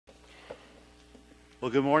Well,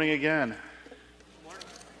 good morning again. Good morning.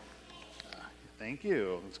 Thank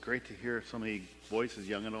you. It's great to hear so many voices,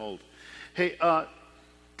 young and old. Hey,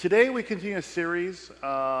 today we continue a series,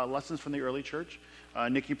 Lessons from the Early Church.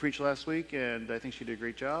 Nikki preached last week, and I think she did a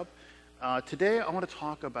great job. Today I want to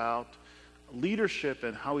talk about leadership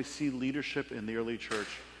and how we see leadership in the early church.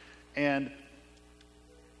 And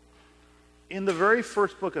in the very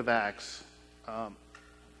first book of Acts,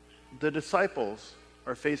 the disciples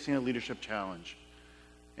are facing a leadership challenge.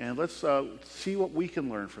 And let's see what we can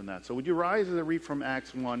learn from that. So would you rise as I read from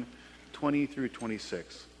Acts 1, 20 through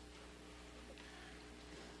 26.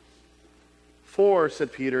 "For,"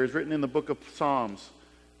 said Peter, "is written in the book of Psalms,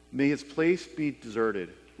 may his place be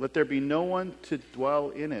deserted. Let there be no one to dwell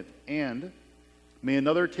in it, and may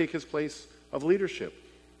another take his place of leadership.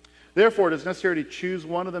 Therefore, it is necessary to choose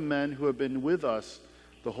one of the men who have been with us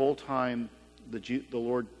the whole time the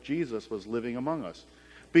Lord Jesus was living among us,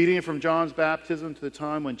 beginning from John's baptism to the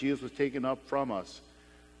time when Jesus was taken up from us.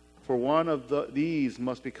 For one of these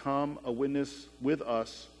must become a witness with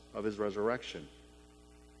us of his resurrection."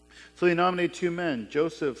 So they nominated two men,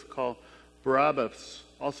 Joseph, called Barabbas,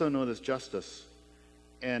 also known as Justus,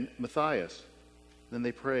 and Matthias. Then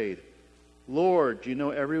they prayed, "Lord, you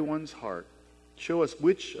know everyone's heart. Show us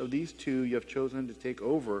which of these two you have chosen to take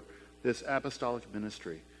over this apostolic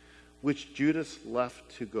ministry, which Judas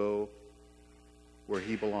left to go where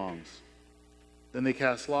he belongs." Then they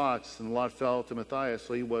cast lots, and the lot fell to Matthias,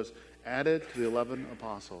 so he was added to the 11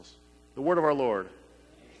 apostles. The word of our Lord.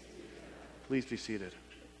 Please be seated.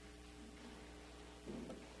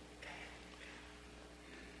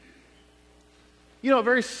 You know, a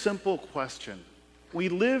very simple question. We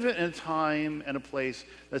live in a time and a place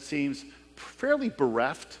that seems fairly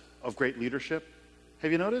bereft of great leadership.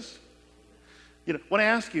 Have you noticed? You know, when I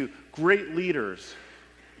ask you, great leaders,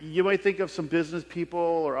 you might think of some business people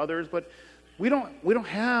or others, but we don't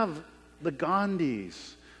have the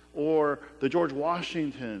Gandhis or the George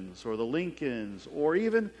Washingtons or the Lincolns or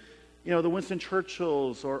even, the Winston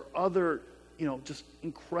Churchills or other, just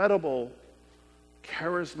incredible,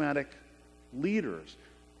 charismatic leaders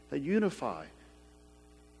that unify.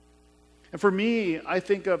 And for me, I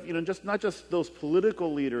think of, not just those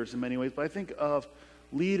political leaders in many ways, but I think of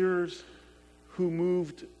leaders who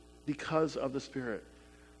moved because of the Spirit.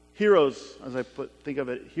 Heroes, as I think of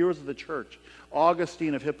it, heroes of the church.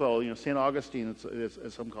 Augustine of Hippo, St. Augustine,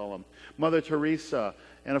 as some call him. Mother Teresa,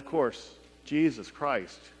 and of course, Jesus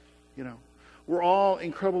Christ. We're all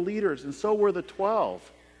incredible leaders, and so were the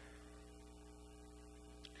 12.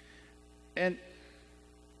 And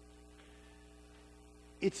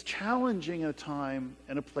it's challenging in a time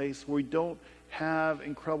and a place where we don't have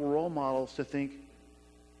incredible role models to think,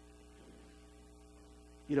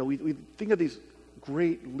 we think of these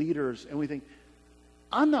great leaders and we think,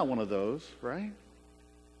 I'm not one of those, right?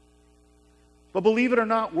 But believe it or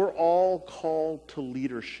not, we're all called to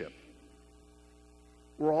leadership.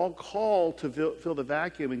 We're all called to fill the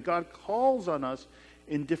vacuum, and God calls on us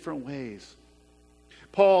in different ways.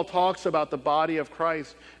 Paul talks about the body of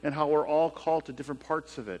Christ and how we're all called to different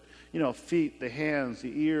parts of it. Feet, the hands,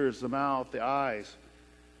 the ears, the mouth, the eyes.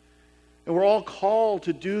 And we're all called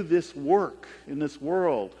to do this work in this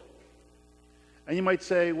world. And you might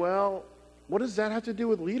say, well, what does that have to do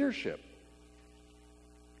with leadership?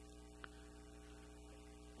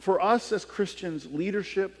 For us as Christians,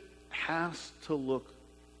 leadership has to look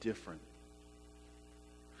different.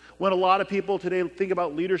 When a lot of people today think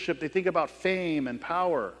about leadership, they think about fame and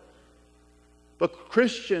power. But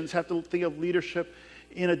Christians have to think of leadership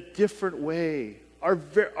in a different way.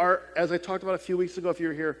 As I talked about a few weeks ago, if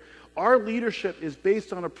you're here, our leadership is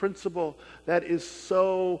based on a principle that is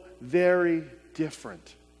so very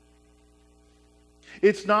different.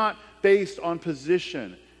 It's not based on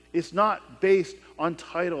position. It's not based on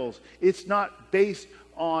titles. It's not based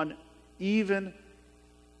on even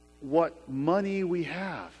what money we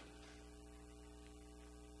have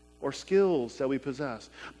or skills that we possess.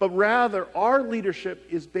 But rather, our leadership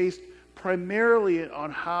is based primarily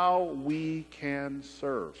on how we can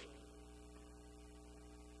serve.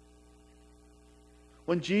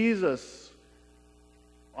 When Jesus,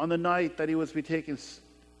 on the night that he was to be taken,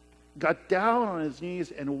 got down on his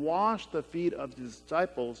knees and washed the feet of his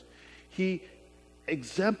disciples, he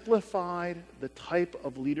exemplified the type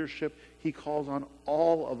of leadership he calls on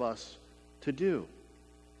all of us to do.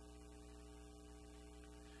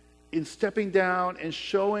 In stepping down and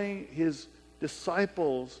showing his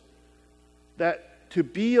disciples that to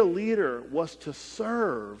be a leader was to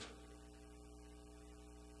serve,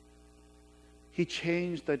 he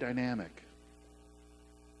changed the dynamic.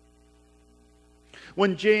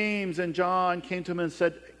 When James and John came to him and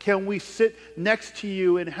said, can we sit next to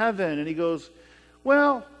you in heaven? And he goes,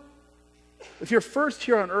 well, if you're first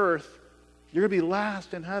here on earth, you're going to be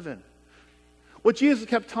last in heaven. What Jesus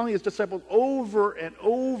kept telling his disciples over and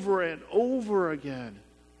over and over again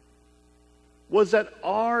was that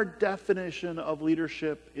our definition of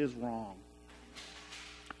leadership is wrong.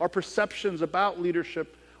 Our perceptions about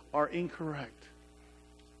leadership are incorrect.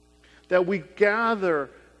 That we gather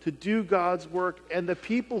to do God's work, and the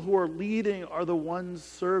people who are leading are the ones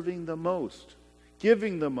serving the most,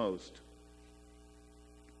 giving the most.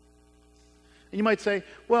 And you might say,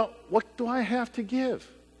 well, what do I have to give?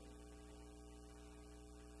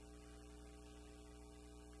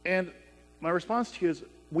 And my response to you is,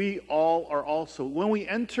 we all are also. When we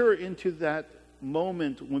enter into that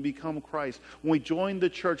moment, when we become Christ, when we join the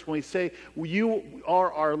church, when we say, you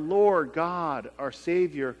are our Lord God, our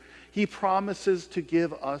Savior, He promises to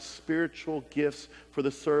give us spiritual gifts for the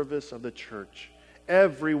service of the church.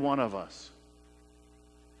 Every one of us.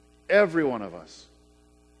 Every one of us.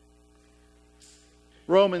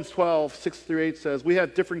 Romans 12, 6-8 says, we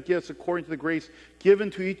have different gifts according to the grace given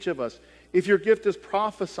to each of us. If your gift is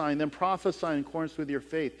prophesying, then prophesy in accordance with your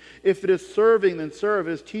faith. If it is serving, then serve.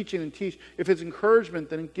 If it is teaching, then teach. If it's encouragement,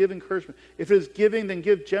 then give encouragement. If it is giving, then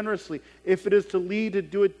give generously. If it is to lead, to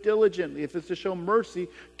do it diligently. If it's to show mercy,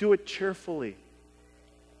 do it cheerfully.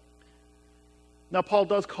 Now, Paul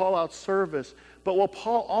does call out service, but what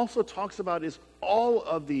Paul also talks about is all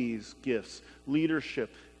of these gifts,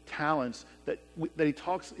 leadership, talents, that he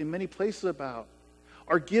talks in many places about,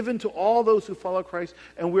 are given to all those who follow Christ,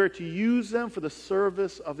 and we're to use them for the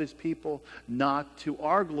service of His people, not to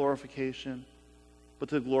our glorification, but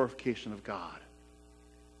to the glorification of God.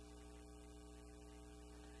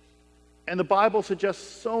 And the Bible suggests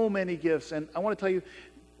so many gifts, and I want to tell you,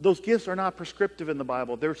 those gifts are not prescriptive in the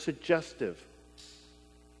Bible. They're suggestive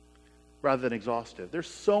rather than exhaustive. There's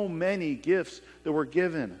so many gifts that we're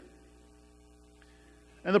given.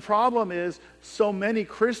 And the problem is, so many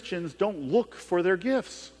Christians don't look for their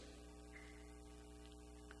gifts.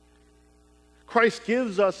 Christ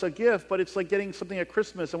gives us a gift, but it's like getting something at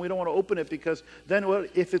Christmas and we don't want to open it because then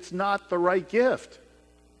what if it's not the right gift?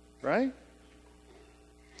 Right?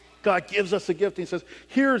 God gives us a gift and He says,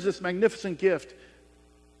 here's this magnificent gift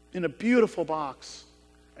in a beautiful box.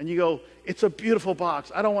 And you go, it's a beautiful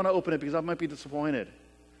box. I don't want to open it because I might be disappointed.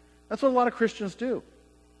 That's what a lot of Christians do.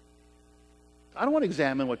 I don't want to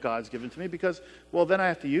examine what God's given to me because, well, then I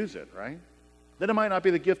have to use it, right? Then it might not be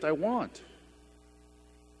the gift I want.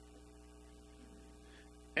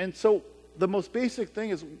 And so the most basic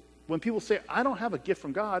thing is when people say, I don't have a gift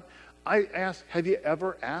from God, I ask, have you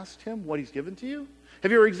ever asked Him what He's given to you?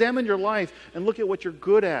 Have you ever examined your life and look at what you're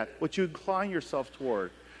good at, what you incline yourself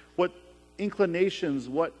toward, what inclinations,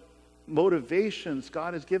 what motivations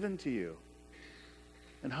God has given to you,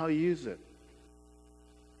 and how you use it?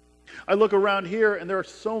 I look around here and there are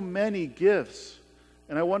so many gifts,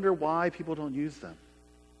 and I wonder why people don't use them.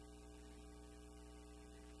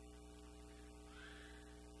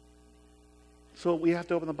 So we have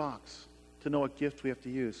to open the box to know what gift we have to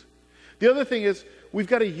use. The other thing is we've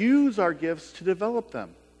got to use our gifts to develop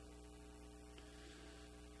them.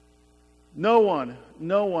 No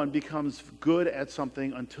one becomes good at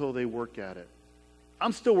something until they work at it.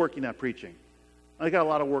 I'm still working at preaching. I got a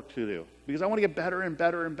lot of work to do because I want to get better and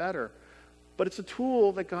better and better. But it's a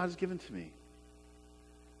tool that God has given to me.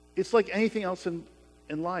 It's like anything else in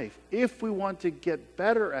life. If we want to get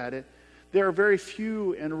better at it, there are very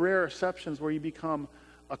few and rare exceptions where you become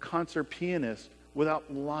a concert pianist without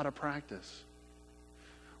a lot of practice.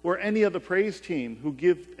 Or any of the praise team who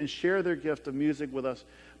give and share their gift of music with us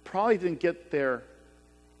probably didn't get there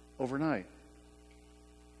overnight.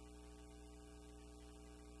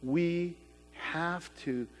 We have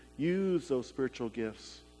to use those spiritual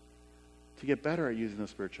gifts to get better at using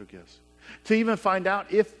those spiritual gifts. To even find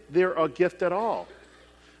out if they're a gift at all.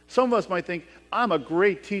 Some of us might think, I'm a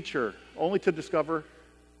great teacher, only to discover,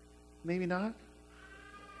 maybe not.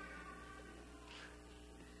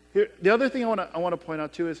 Here, the other thing I want to point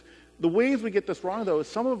out too is the ways we get this wrong though is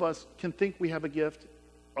some of us can think we have a gift,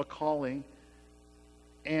 a calling,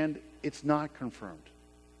 and it's not confirmed.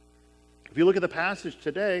 If you look at the passage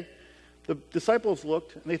today, the disciples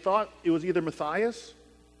looked and they thought it was either Matthias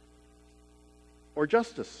or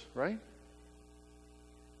Justus, right?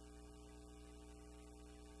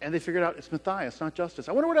 And they figured out it's Matthias, not Justus.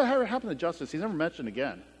 I wonder what happened to Justus. He's never mentioned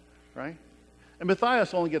again, right? And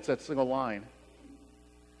Matthias only gets that single line.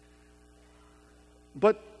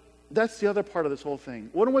 But that's the other part of this whole thing.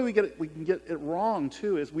 One way we can get it wrong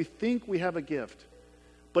too is we think we have a gift,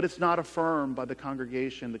 but it's not affirmed by the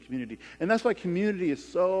congregation, the community. And that's why community is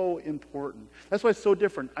so important. That's why it's so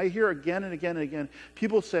different. I hear again and again and again,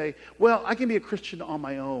 people say, well, I can be a Christian on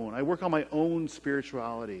my own. I work on my own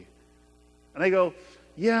spirituality. And I go,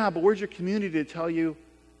 yeah, but where's your community to tell you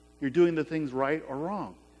you're doing the things right or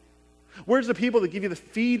wrong? Where's the people that give you the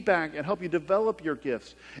feedback and help you develop your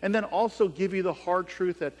gifts? And then also give you the hard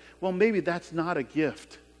truth that, well, maybe that's not a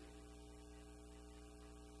gift.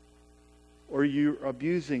 Or you're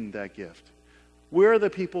abusing that gift. Where are the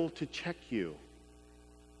people to check you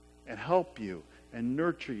and help you and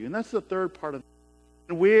nurture you? And that's the third part of it.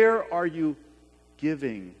 And where are you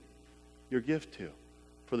giving your gift to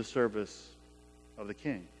for the service of the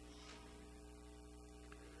King?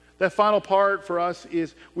 That final part for us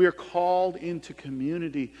is we are called into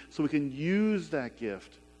community so we can use that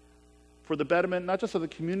gift for the betterment, not just of the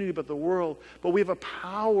community, but the world. But we have a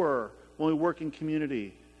power when we work in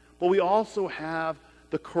community. But we also have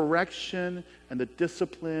the correction and the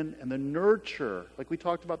discipline and the nurture, like we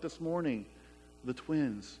talked about this morning, the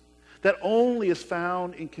twins, that only is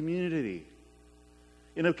found in community.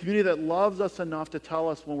 In a community that loves us enough to tell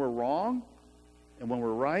us when we're wrong and when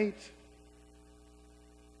we're right,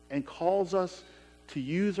 and calls us to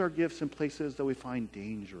use our gifts in places that we find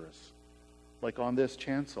dangerous, like on this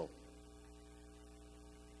chancel.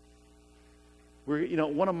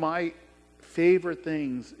 One of my favorite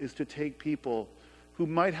things is to take people who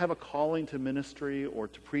might have a calling to ministry or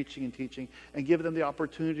to preaching and teaching and give them the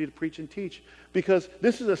opportunity to preach and teach. Because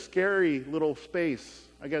this is a scary little space,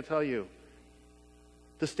 I got to tell you,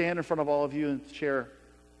 to stand in front of all of you and share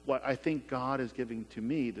what I think God is giving to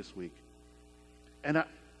me this week. And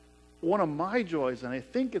one of my joys, and I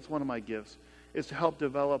think it's one of my gifts, is to help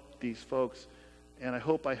develop these folks. And I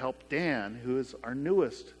hope I help Dan, who is our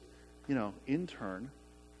newest, intern,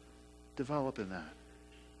 develop in that.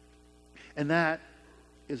 And that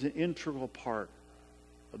is an integral part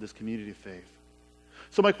of this community of faith.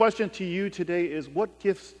 So my question to you today is, what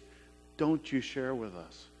gifts don't you share with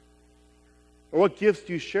us? Or what gifts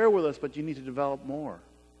do you share with us, but you need to develop more?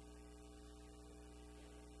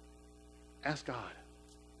 Ask God.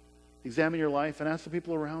 Examine your life and ask the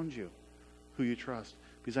people around you who you trust,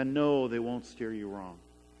 because I know they won't steer you wrong.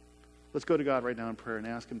 Let's go to God right now in prayer and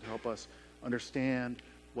ask Him to help us understand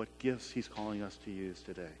what gifts He's calling us to use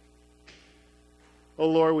today. Oh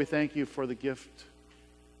Lord, we thank You for the gift,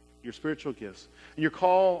 your spiritual gifts, and your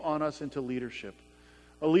call on us into leadership.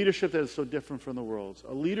 A leadership that is so different from the world's.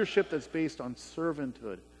 A leadership that's based on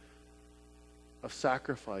servanthood, of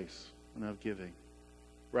sacrifice, and of giving,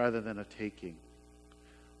 rather than a taking.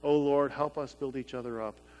 Oh Lord, help us build each other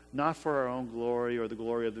up, not for our own glory or the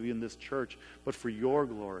glory of in this church, but for Your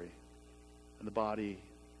glory and the body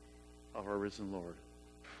of our risen Lord.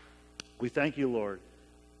 We thank You, Lord,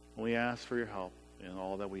 and we ask for Your help in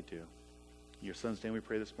all that we do. In Your Son's name we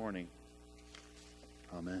pray this morning.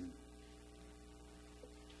 Amen.